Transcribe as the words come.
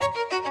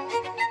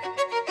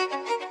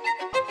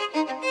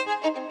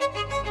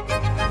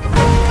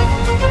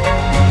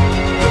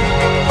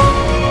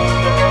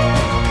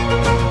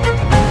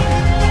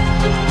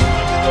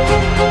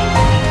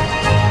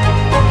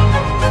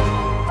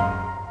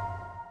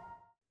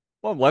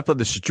Hello, my friend.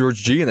 This is George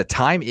G, and the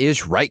time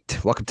is right.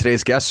 Welcome to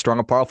today's guest, strong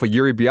and powerful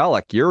Yuri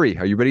Bialek. Yuri,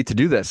 are you ready to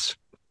do this?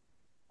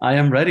 I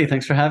am ready.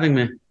 Thanks for having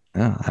me.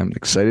 Yeah, I'm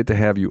excited to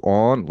have you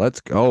on.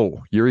 Let's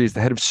go. Yuri is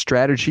the head of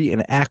strategy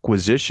and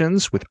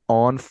acquisitions with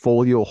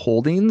OnFolio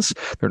Holdings.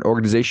 They're an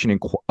organization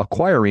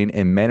acquiring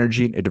and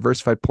managing a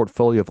diversified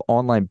portfolio of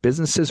online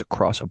businesses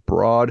across a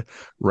broad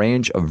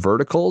range of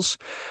verticals.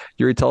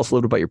 Yuri, tell us a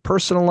little bit about your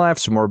personal life,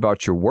 some more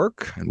about your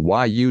work, and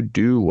why you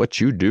do what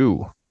you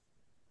do.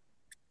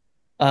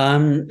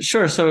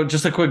 Sure. So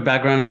just a quick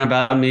background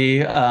about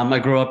me. I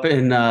grew up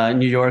in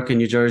New York and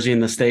New Jersey in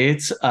the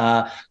States.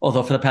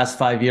 Although for the past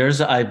 5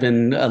 years, I've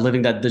been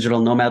living that digital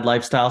nomad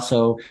lifestyle.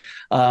 So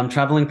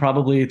traveling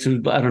probably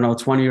to, I don't know,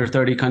 20 or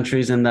 30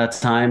 countries in that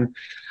time.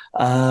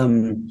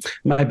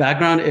 My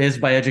background is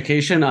by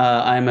education.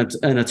 I'm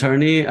an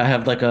attorney. I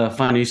have like a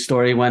funny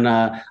story when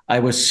I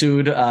was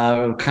sued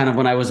kind of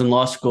when I was in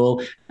law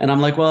school. And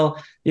I'm like,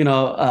 well,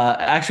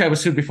 actually, I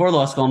was sued before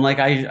law school. I'm like,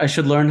 I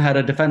should learn how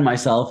to defend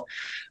myself.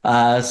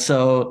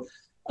 So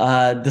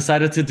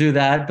decided to do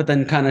that. But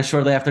then kind of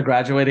shortly after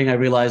graduating, I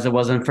realized it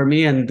wasn't for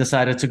me and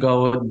decided to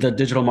go the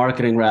digital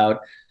marketing route.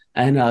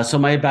 And so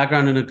my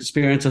background and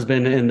experience has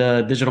been in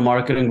the digital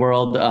marketing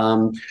world,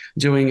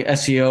 doing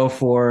SEO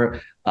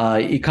for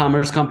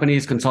e-commerce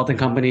companies, consulting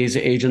companies,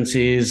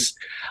 agencies.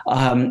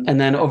 And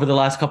then over the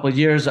last couple of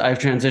years, I've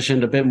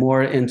transitioned a bit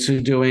more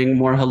into doing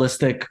more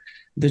holistic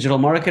digital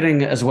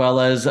marketing as well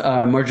as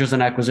mergers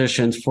and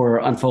acquisitions for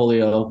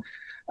OnFolio.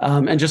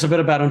 And just a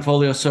bit about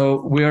OnFolio.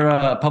 So we're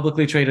a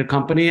publicly traded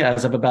company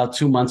as of about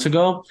 2 months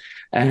ago.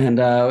 And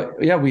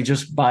yeah, we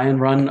just buy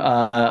and run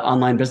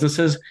online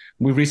businesses.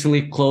 We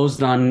recently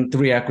closed on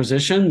 3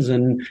 acquisitions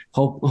and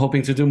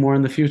hoping to do more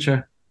in the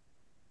future.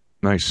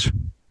 Nice.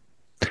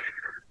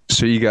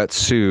 So you got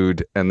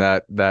sued, and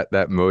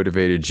that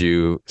motivated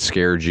you,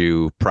 scared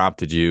you,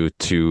 prompted you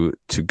to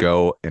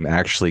go and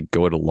actually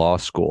go to law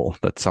school.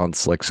 That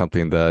sounds like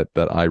something that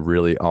I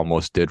really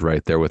almost did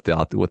right there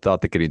without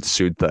the getting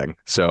sued thing.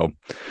 So,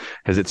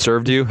 has it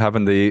served you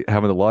having the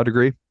law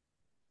degree?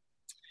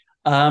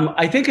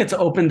 I think it's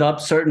opened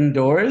up certain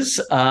doors.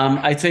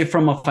 I'd say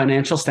from a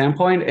financial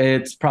standpoint,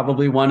 it's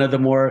probably one of the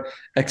more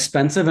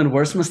expensive and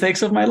worst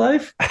mistakes of my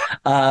life.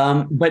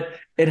 But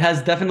it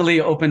has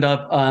definitely opened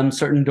up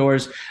certain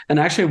doors. And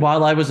actually,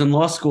 while I was in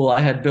law school, I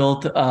had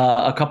built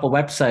a couple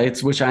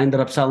websites, which I ended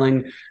up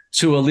selling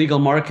to a legal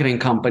marketing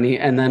company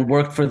and then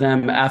worked for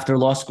them after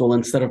law school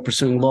instead of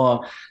pursuing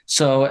law.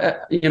 So,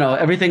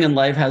 everything in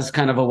life has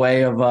kind of a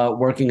way of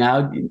working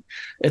out.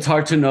 It's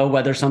hard to know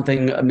whether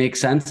something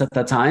makes sense at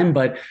the time,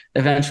 but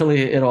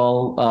eventually it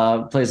all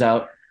plays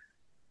out.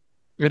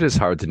 It is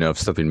hard to know if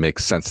something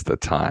makes sense at the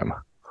time.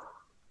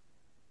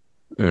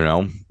 You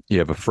know, you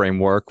have a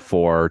framework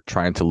for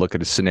trying to look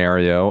at a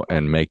scenario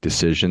and make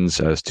decisions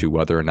as to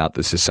whether or not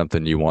this is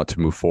something you want to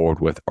move forward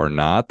with or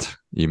not.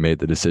 You made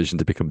the decision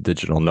to become a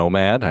digital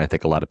nomad. I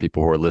think a lot of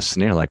people who are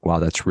listening are like, wow,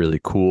 that's really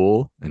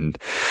cool. And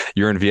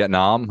you're in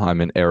Vietnam. I'm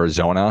in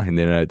Arizona in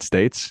the United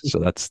States. So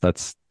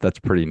that's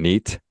pretty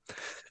neat.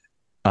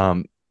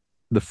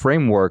 The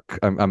framework,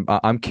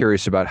 I'm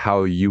curious about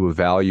how you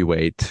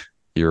evaluate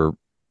your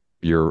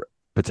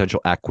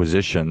potential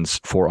acquisitions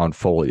for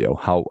OnFolio.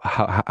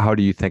 How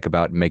do you think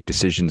about and make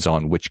decisions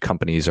on which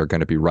companies are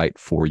going to be right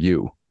for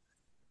you?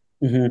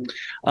 Mhm.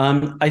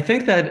 I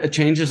think that it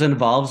changes and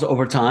evolves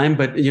over time,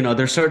 but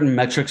there's certain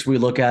metrics we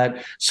look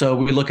at. So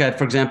we look at,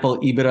 for example,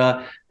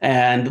 EBITDA,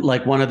 and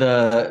like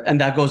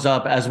and that goes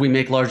up as we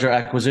make larger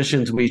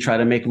acquisitions. We try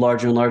to make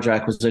larger and larger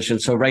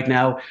acquisitions. So right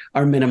now,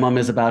 our minimum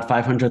is about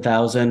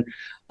 500,000.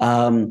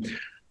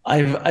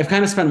 I've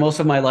kind of spent most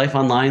of my life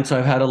online, so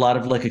I've had a lot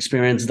of like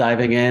experience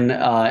diving in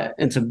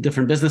into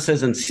different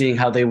businesses and seeing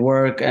how they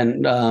work,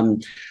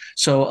 and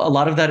so a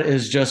lot of that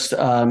is just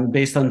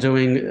based on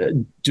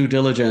doing due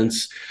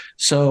diligence.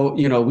 So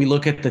we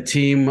look at the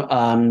team,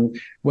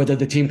 whether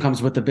the team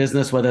comes with the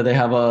business, whether they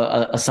have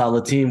a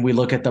solid team. We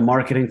look at the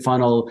marketing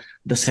funnel,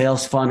 the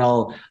sales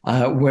funnel,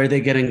 where they're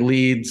getting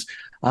leads.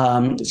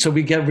 So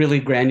we get really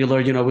granular.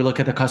 We look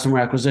at the customer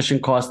acquisition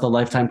cost, the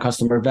lifetime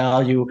customer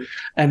value,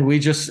 and we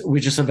just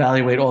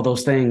evaluate all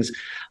those things.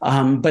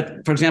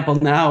 But for example,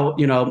 now,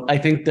 I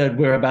think that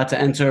we're about to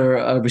enter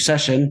a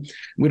recession.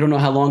 We don't know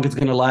how long it's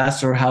going to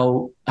last or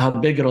how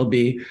big it'll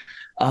be.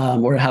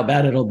 Or how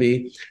bad it'll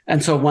be.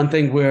 And so one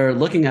thing we're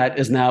looking at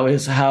is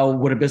how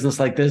would a business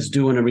like this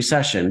do in a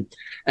recession?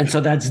 And so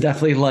that's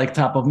definitely like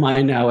top of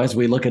mind now as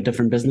we look at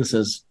different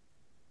businesses.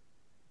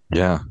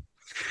 Yeah.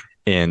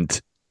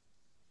 And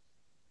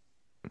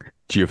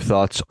do you have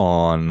thoughts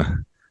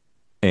on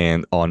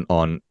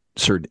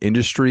certain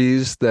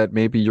industries that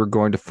maybe you're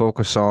going to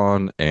focus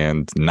on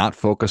and not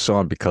focus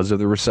on because of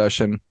the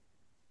recession?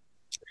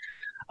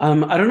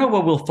 I don't know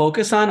what we'll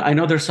focus on. I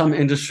know there's some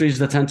industries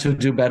that tend to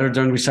do better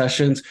during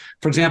recessions.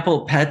 For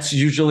example, pets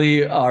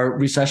usually are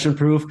recession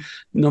proof,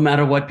 no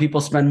matter what.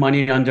 People spend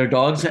money on their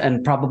dogs,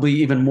 and probably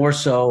even more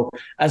so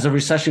as a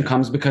recession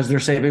comes because they're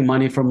saving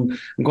money from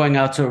going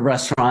out to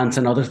restaurants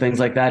and other things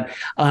like that.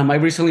 I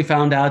recently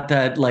found out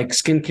that like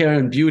skincare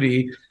and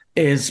beauty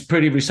is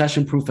pretty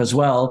recession proof as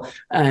well.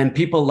 And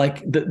people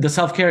like the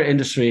self-care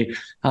industry,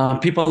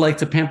 people like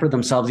to pamper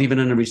themselves even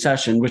in a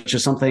recession, which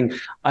is something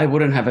I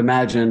wouldn't have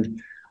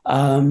imagined.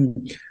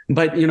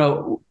 But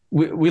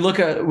we look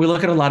at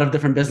a lot of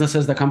different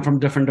businesses that come from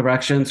different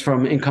directions,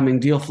 from incoming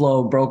deal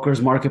flow,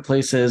 brokers,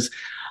 marketplaces.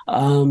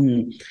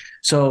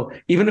 So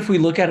even if we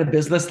look at a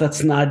business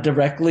that's not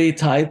directly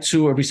tied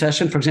to a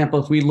recession, for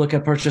example, if we look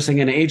at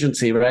purchasing an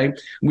agency, right,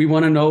 we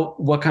want to know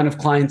what kind of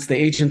clients the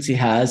agency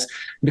has,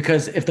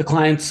 because if the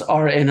clients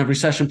are in a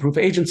recession-proof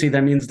agency,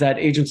 that means that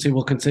agency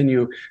will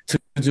continue to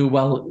do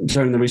well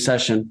during the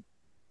recession.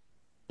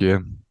 Yeah,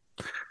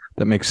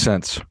 that makes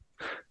sense.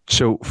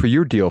 So for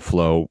your deal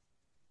flow,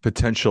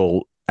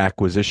 potential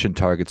acquisition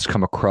targets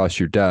come across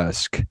your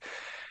desk.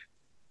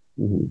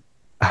 Mm-hmm.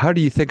 How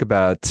do you think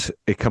about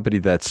a company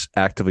that's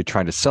actively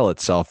trying to sell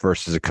itself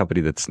versus a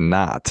company that's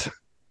not?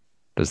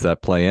 Does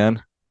that play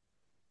in?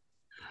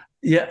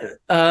 Yeah.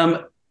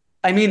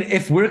 I mean,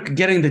 if we're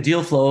getting the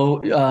deal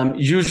flow,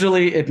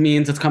 usually it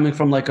means it's coming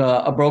from like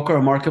a broker,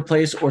 a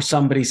marketplace, or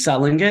somebody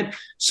selling it.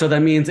 So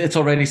that means it's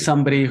already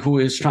somebody who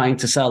is trying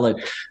to sell it.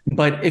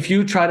 But if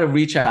you try to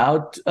reach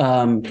out,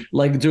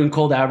 like doing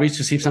cold outreach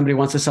to see if somebody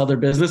wants to sell their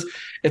business,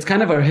 it's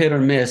kind of a hit or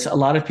miss. A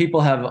lot of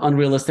people have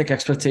unrealistic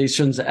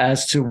expectations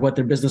as to what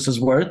their business is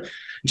worth,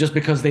 just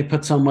because they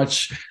put so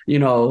much,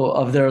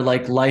 of their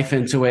like life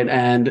into it,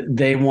 and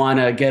they want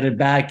to get it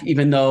back,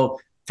 even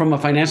though from a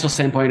financial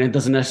standpoint, it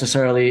doesn't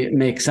necessarily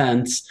make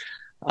sense.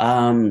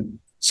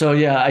 So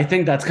yeah, I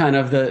think that's kind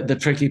of the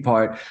tricky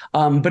part.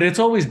 But it's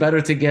always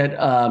better to get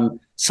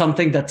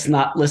something that's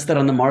not listed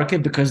on the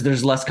market, because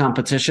there's less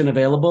competition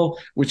available,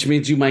 which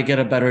means you might get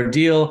a better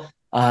deal.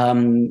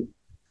 And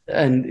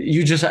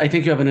I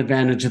think you have an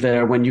advantage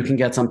there when you can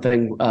get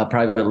something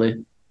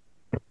privately.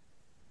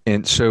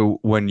 And so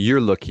when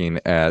you're looking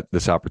at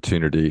this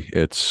opportunity,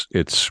 it's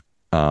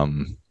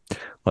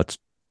let's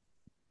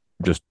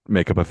just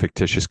make up a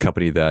fictitious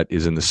company that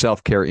is in the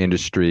self-care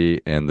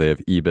industry and they have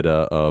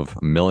EBITDA of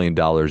 $1 million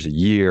a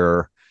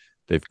year.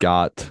 They've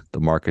got the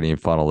marketing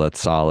funnel that's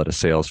solid, a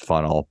sales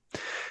funnel.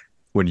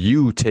 When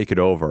you take it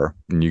over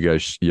and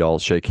y'all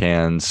shake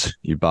hands,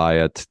 you buy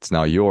it, it's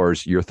now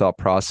yours. Your thought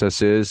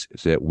process is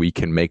that we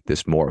can make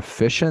this more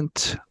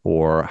efficient,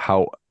 or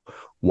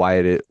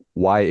why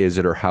is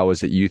it, or how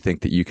is it you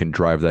think that you can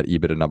drive that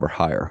EBITDA number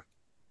higher?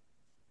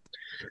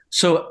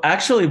 So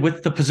actually,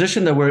 with the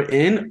position that we're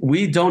in,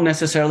 we don't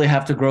necessarily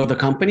have to grow the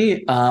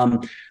company,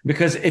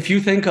 because if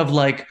you think of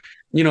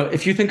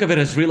if you think of it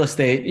as real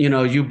estate,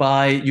 you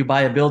buy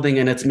a building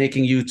and it's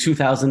making you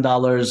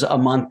 $2,000 a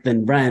month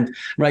in rent,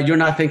 right? You're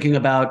not thinking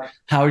about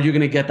how are you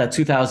going to get that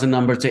 2,000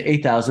 number to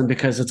 8,000,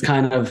 because it's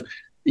kind of,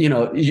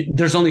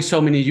 there's only so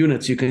many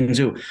units you can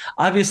do.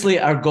 Obviously,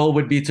 our goal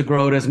would be to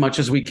grow it as much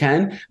as we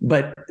can,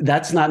 but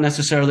that's not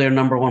necessarily our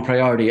number one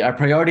priority. Our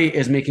priority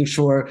is making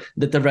sure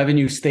that the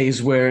revenue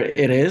stays where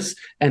it is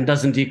and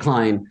doesn't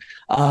decline.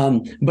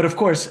 But of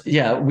course,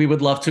 yeah, we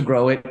would love to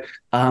grow it.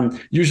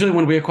 Usually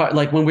when we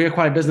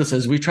acquire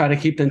businesses, we try to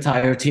keep the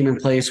entire team in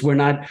place. We're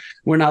not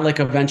like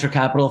a venture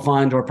capital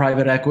fund or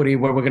private equity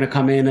where we're going to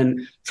come in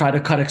and try to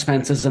cut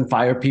expenses and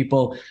fire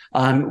people.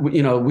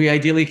 We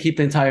ideally keep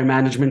the entire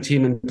management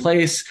team in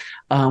place.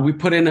 We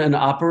put in an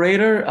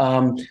operator.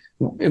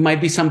 It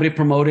might be somebody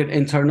promoted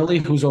internally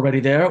who's already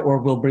there, or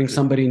we'll bring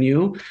somebody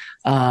new.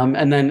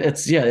 And then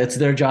it's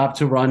their job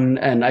to run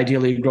and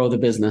ideally grow the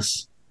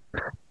business.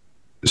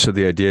 So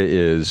the idea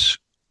is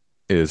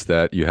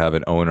that you have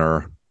an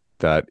owner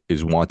that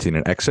is wanting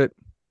an exit?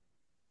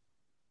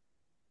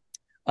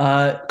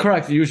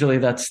 Correct. Usually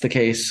that's the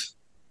case.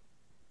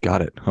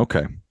 Got it.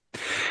 Okay.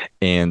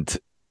 And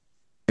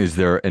is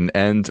there an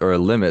end or a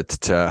limit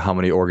to how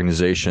many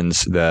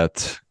organizations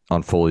that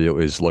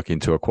Onfolio is looking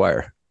to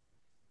acquire?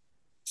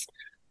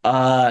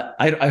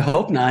 I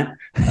hope not.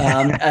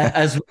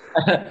 As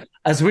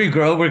we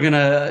grow, we're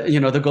gonna,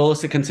 the goal is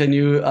to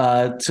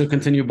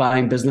continue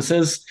buying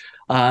businesses.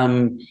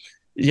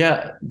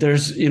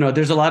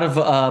 There's a lot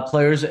of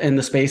players in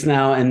the space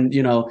now, and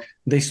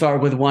they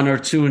start with one or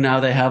two, now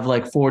they have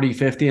like 40,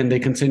 50, and they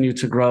continue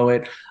to grow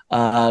it.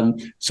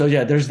 So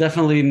yeah, there's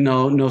definitely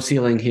no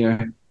ceiling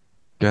here.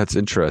 That's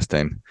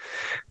interesting.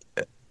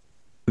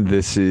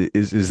 This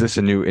is this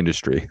a new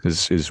industry?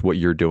 Is what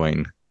you're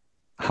doing?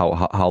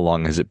 How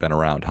long has it been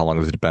around? How long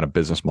has it been a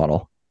business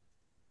model?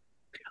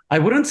 I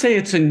wouldn't say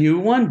it's a new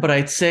one, but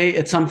I'd say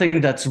it's something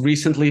that's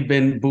recently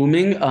been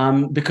booming,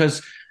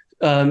 because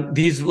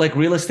these like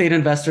real estate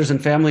investors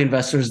and family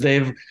investors,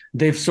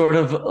 they've sort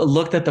of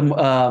looked at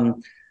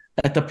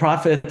the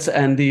profits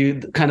and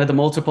the kind of the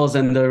multiples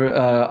and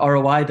the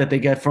ROI that they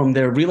get from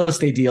their real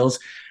estate deals.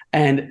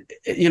 And,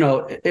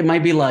 it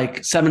might be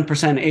like 7%,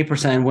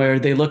 8%, where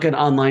they look at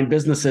online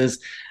businesses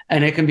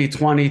and it can be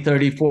 20,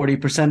 30,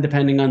 40%,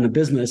 depending on the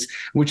business,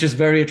 which is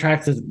very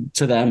attractive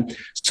to them.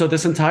 So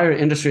this entire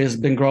industry has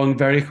been growing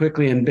very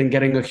quickly and been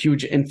getting a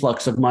huge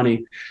influx of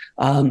money.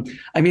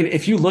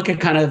 If you look at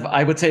kind of,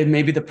 I would say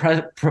maybe the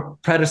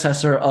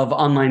predecessor of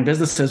online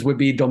businesses would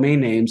be domain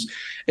names.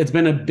 It's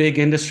been a big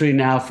industry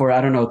now for,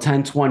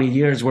 10, 20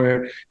 years,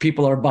 where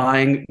people are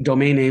buying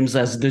domain names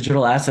as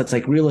digital assets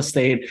like real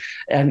estate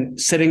and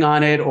sitting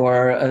on it,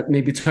 or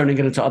maybe turning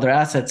it into other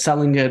assets,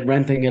 selling it,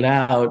 renting it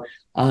out.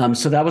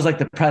 So that was like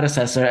the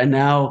predecessor. And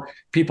now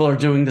people are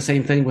doing the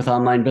same thing with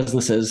online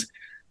businesses.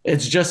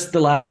 It's just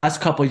the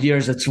last couple of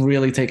years it's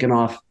really taken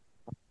off.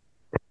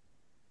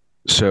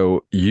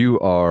 So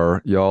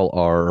y'all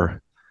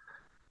are,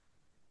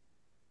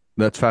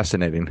 that's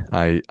fascinating.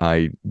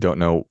 I don't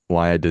know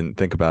why I didn't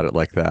think about it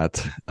like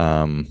that.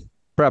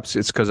 Perhaps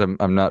it's because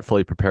I'm not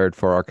fully prepared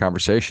for our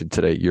conversation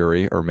today,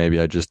 Yuri, or maybe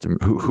I just,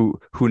 who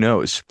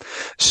knows?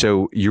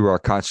 So you are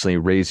constantly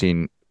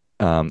raising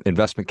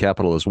investment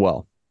capital as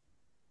well.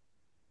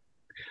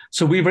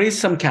 So we raised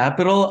some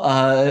capital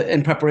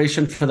in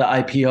preparation for the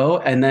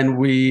IPO, and then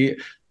we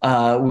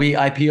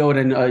IPO'd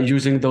and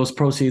using those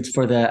proceeds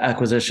for the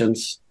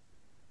acquisitions.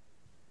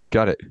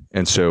 Got it.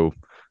 And so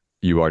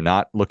you are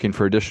not looking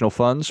for additional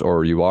funds,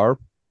 or you are?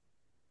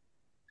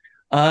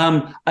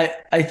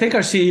 I think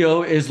our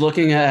CEO is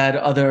looking at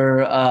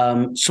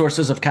other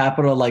sources of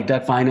capital, like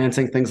debt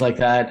financing, things like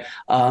that.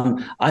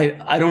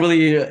 I don't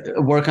really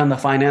work on the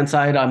finance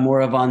side. I'm more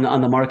of on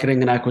the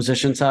marketing and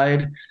acquisition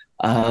side.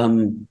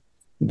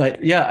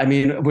 But yeah,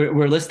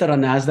 we're listed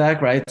on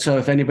NASDAQ, right? So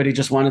if anybody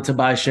just wanted to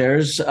buy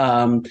shares,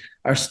 our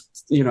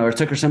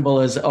ticker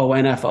symbol is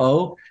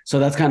ONFO. So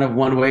that's kind of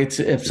one way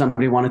to, if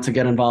somebody wanted to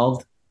get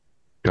involved.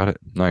 Got it.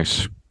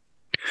 Nice.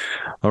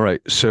 All right.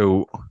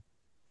 So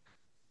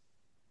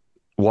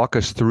walk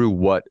us through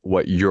what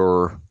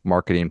your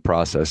marketing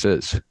process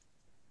is.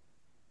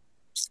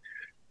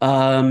 We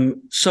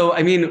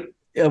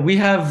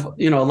have,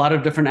 a lot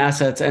of different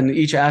assets, and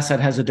each asset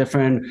has a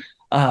different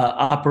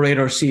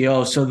operator,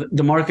 CEO. So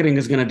the marketing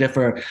is going to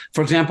differ.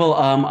 For example,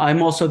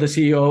 I'm also the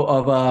CEO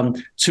of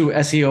 2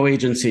 SEO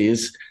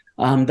agencies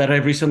that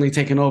I've recently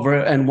taken over,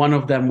 and one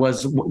of them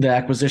was one of the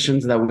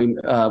acquisitions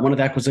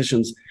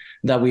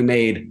that we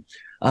made.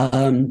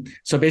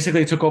 So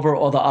basically, took over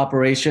all the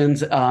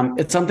operations.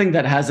 It's something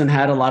that hasn't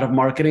had a lot of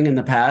marketing in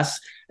the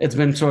past. It's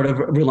been sort of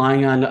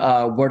relying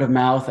on word of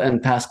mouth and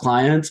past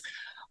clients.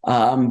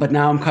 But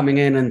now I'm coming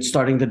in and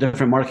starting the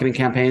different marketing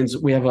campaigns.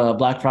 We have a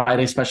Black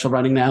Friday special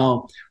running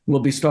now. We'll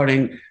be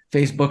starting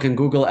Facebook and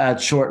Google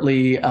ads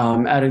shortly,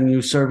 adding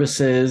new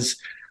services.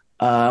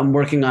 I'm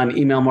working on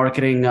email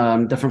marketing,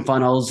 different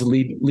funnels,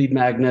 lead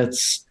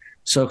magnets.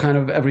 So kind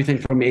of everything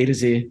from A to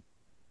Z.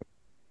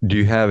 Do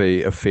you have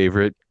a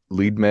favorite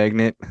lead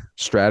magnet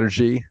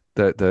strategy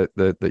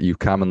that you've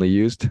commonly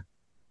used?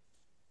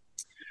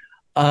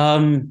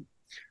 I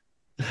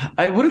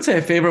wouldn't say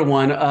a favorite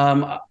one.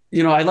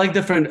 I like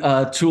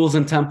different tools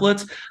and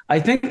templates. I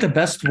think the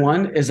best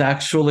one is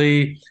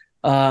actually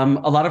a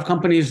lot of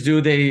companies do.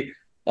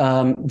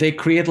 They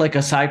create like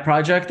a side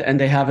project and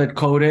they have it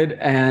coded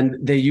and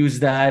they use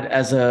that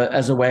as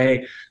a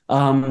way.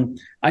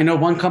 I know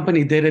one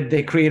company did it.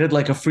 They created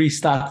like a free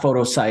stock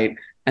photo site,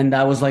 and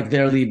that was like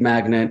their lead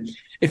magnet.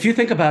 If you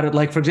think about it,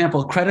 like for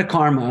example, Credit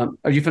Karma.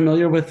 Are you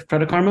familiar with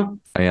Credit Karma?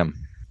 I am.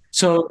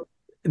 So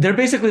they're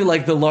basically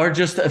like the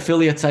largest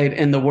affiliate site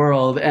in the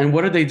world. And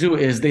what did they do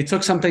is they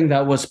took something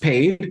that was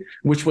paid,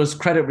 which was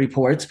credit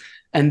reports,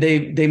 and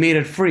they made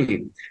it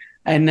free.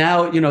 And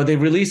now, they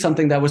released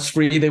something that was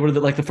free. They were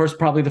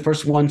probably the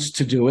first ones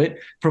to do it.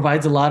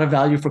 Provides a lot of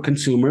value for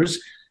consumers.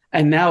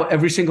 And now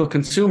every single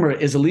consumer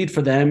is a lead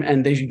for them,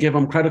 and they give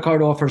them credit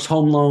card offers,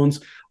 home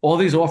loans, all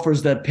these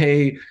offers that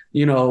pay,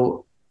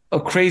 a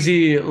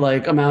crazy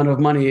like amount of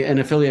money in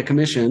affiliate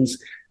commissions.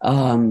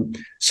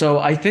 So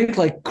I think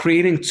like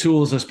creating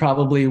tools is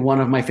probably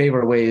one of my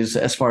favorite ways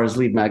as far as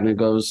lead magnet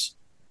goes.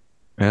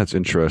 That's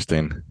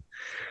interesting.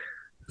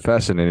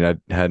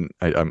 Fascinating.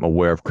 I'm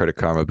aware of Credit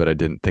Karma, but I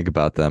didn't think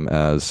about them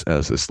as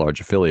this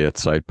large affiliate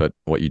site. But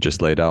what you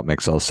just laid out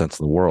makes all sense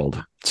in the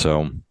world.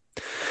 So,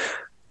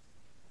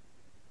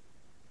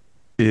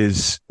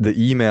 is the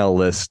email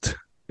list,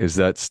 is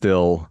that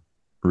still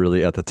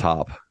really at the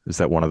top? Is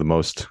that one of the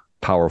most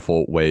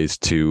powerful ways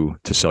to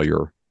sell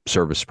your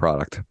service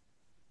product?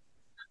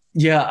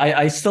 Yeah,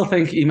 I still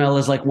think email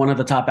is like one of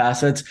the top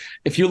assets.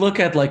 If you look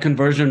at like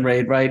conversion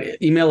rate, right?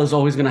 Email is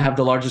always going to have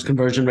the largest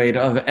conversion rate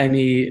of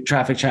any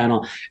traffic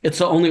channel. It's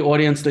the only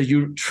audience that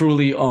you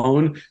truly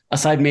own,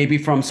 aside maybe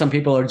from some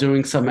people are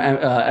doing some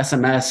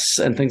SMS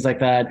and things like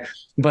that.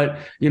 But,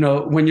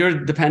 when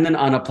you're dependent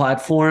on a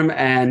platform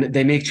and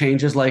they make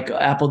changes like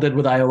Apple did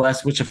with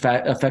iOS, which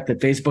affected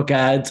Facebook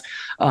ads,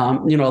 a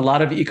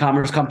lot of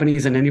e-commerce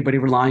companies and anybody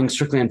relying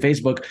strictly on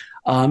Facebook,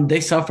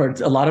 they suffered.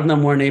 A lot of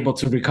them weren't able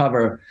to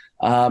recover.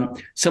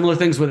 Similar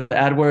things with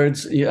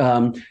AdWords.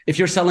 If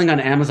you're selling on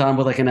Amazon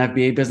with like an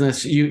FBA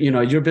business,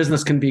 your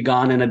business can be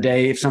gone in a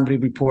day if somebody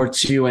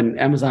reports you and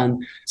Amazon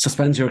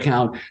suspends your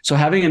account. So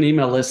having an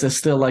email list is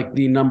still like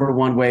the number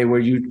one way where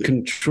you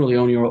can truly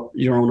own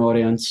your own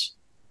audience.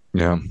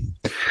 Yeah.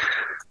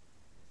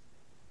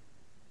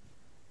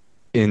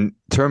 In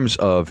terms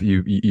of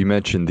you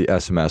mentioned the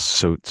SMS,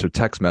 so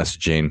text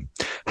messaging,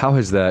 how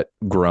has that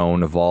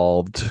grown,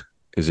 evolved?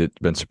 Has it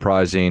been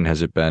surprising?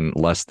 Has it been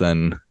less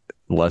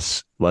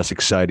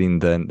exciting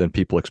than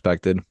people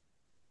expected?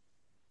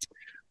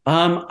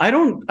 I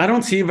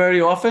don't see it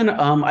very often.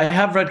 I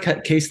have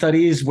read case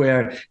studies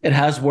where it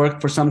has worked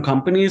for some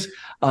companies.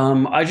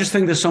 I just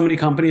think there's so many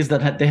companies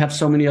that they have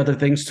so many other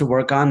things to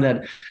work on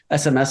that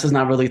SMS is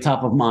not really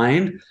top of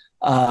mind.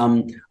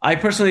 I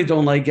personally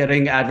don't like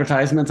getting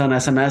advertisements on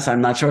SMS.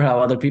 I'm not sure how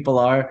other people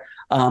are.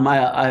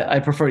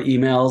 I prefer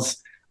emails.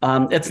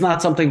 It's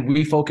not something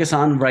we focus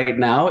on right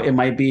now. It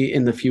might be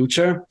in the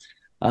future.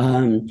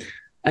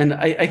 And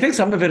I think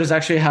some of it is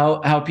actually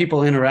how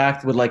people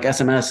interact with like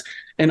SMS.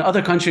 In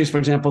other countries, for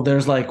example,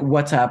 there's like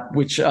WhatsApp,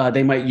 which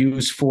they might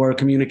use for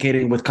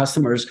communicating with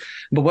customers.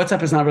 But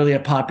WhatsApp is not really a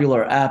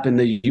popular app in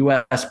the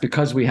US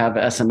because we have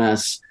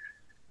SMS.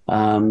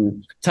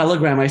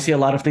 Telegram, I see a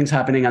lot of things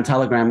happening on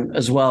Telegram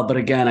as well. But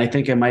again, I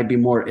think it might be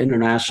more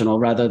international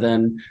rather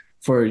than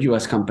for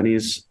US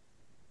companies.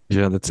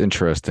 Yeah, that's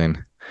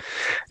interesting.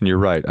 And you're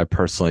right. I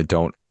personally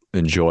don't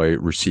enjoy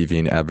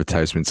receiving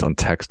advertisements on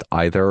text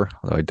either.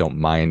 I don't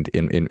mind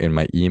in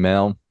my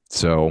email.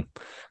 So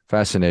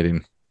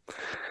fascinating.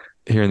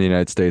 Here in the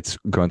United States,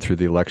 going through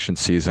the election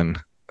season,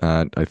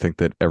 I think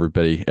that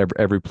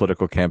every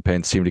political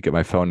campaign seemed to get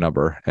my phone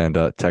number and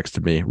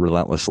texted me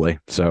relentlessly.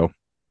 So.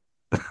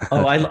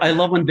 Oh, I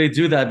love when they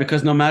do that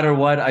because no matter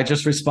what, I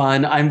just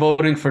respond, I'm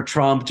voting for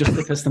Trump just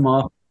to piss them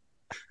off.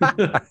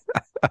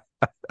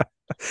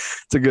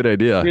 It's a good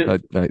idea. Yeah.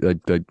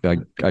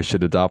 I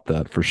should adopt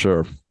that for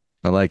sure.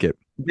 I like it.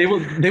 They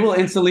will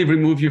instantly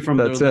remove you from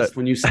their list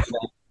when you say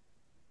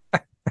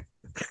that.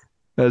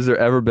 Has there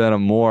ever been a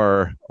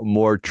more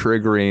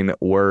triggering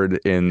word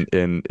in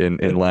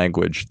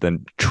language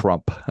than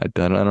Trump? I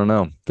don't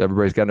know.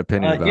 Everybody's got an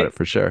opinion about it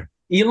for sure.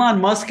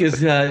 Elon Musk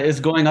is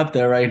going up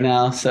there right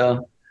now,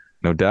 so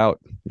no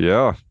doubt.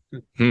 Yeah.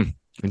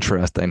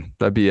 Interesting.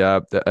 That'd be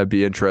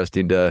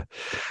interesting to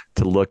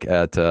look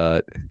at.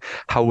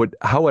 How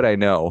would I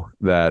know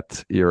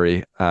that,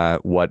 Yuri?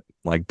 What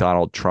like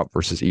Donald Trump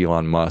versus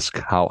Elon Musk?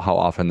 How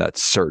often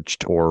that's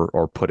searched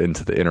or put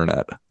into the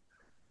internet?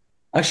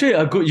 Actually,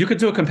 you could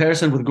do a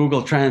comparison with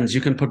Google Trends.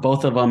 You can put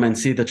both of them and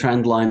see the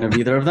trend line of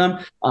either of them.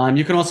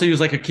 You can also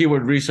use like a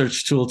keyword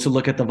research tool to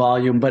look at the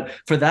volume. But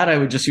for that, I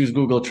would just use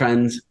Google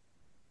Trends.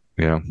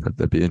 Yeah,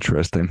 that'd be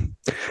interesting.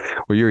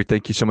 Well, Yuri,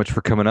 thank you so much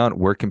for coming on.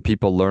 Where can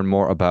people learn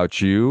more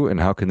about you and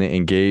how can they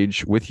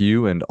engage with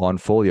you and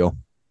OnFolio?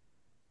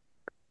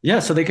 Yeah,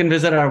 so they can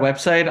visit our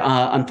website,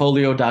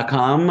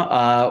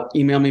 onfolio.com.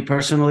 Email me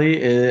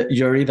personally,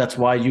 Yuri, that's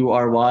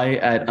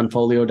Yury, at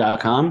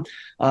onfolio.com.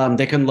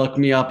 They can look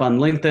me up on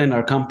LinkedIn,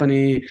 our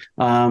company.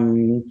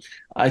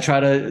 I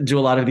try to do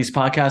a lot of these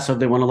podcasts, so if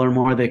they want to learn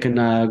more, they can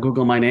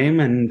Google my name.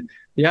 And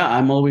yeah,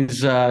 I'm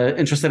always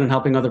interested in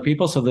helping other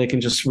people, so they can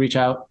just reach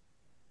out.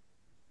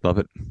 Love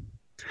it.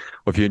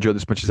 Well, if you enjoyed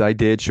this as much as I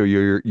did, show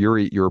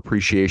Yuri your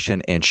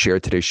appreciation and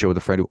share today's show with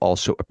a friend who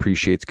also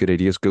appreciates good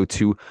ideas. Go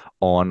to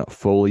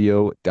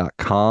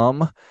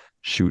onfolio.com.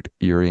 Shoot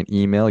Yuri an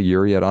email,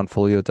 Yuri at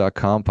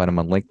onfolio.com. Find him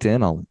on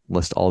LinkedIn. I'll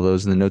list all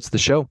those in the notes of the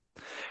show.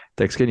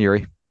 Thanks again,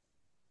 Yuri.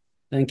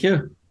 Thank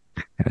you.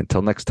 And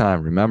until next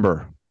time,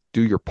 remember,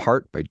 do your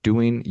part by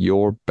doing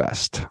your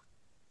best.